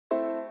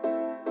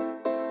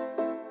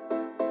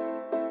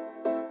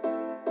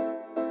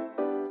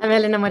I'm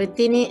Elena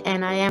Morettini,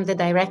 and I am the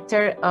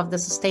director of the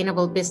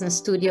Sustainable Business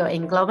Studio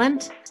in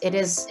Globant. It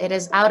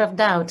is out of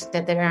doubt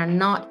that there are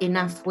not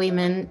enough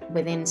women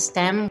within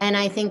STEM, and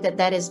I think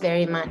that is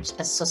very much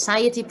a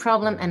society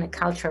problem and a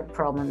cultural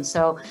problem.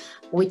 So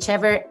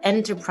whichever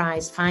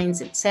enterprise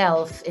finds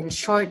itself in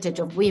shortage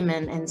of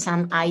women in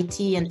some IT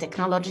and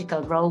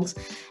technological roles,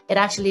 it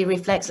actually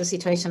reflects the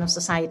situation of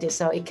society.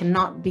 So it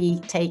cannot be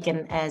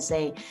taken as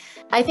a...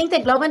 I think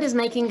that Globant is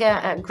making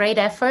a great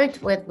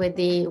effort with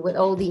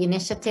all the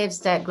initiatives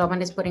that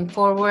Globant is putting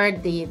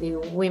forward, the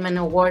Women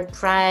Award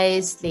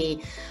Prize,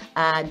 the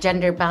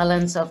gender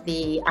balance of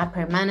the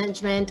upper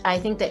management. I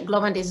think that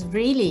Globant is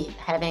really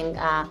having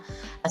a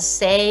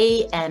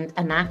say and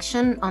an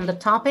action on the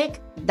topic.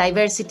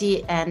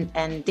 Diversity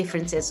and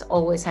differences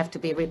always have to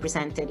be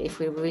represented if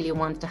we really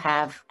want to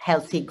have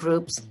healthy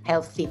groups,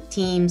 healthy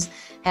teams,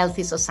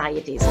 healthy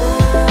societies.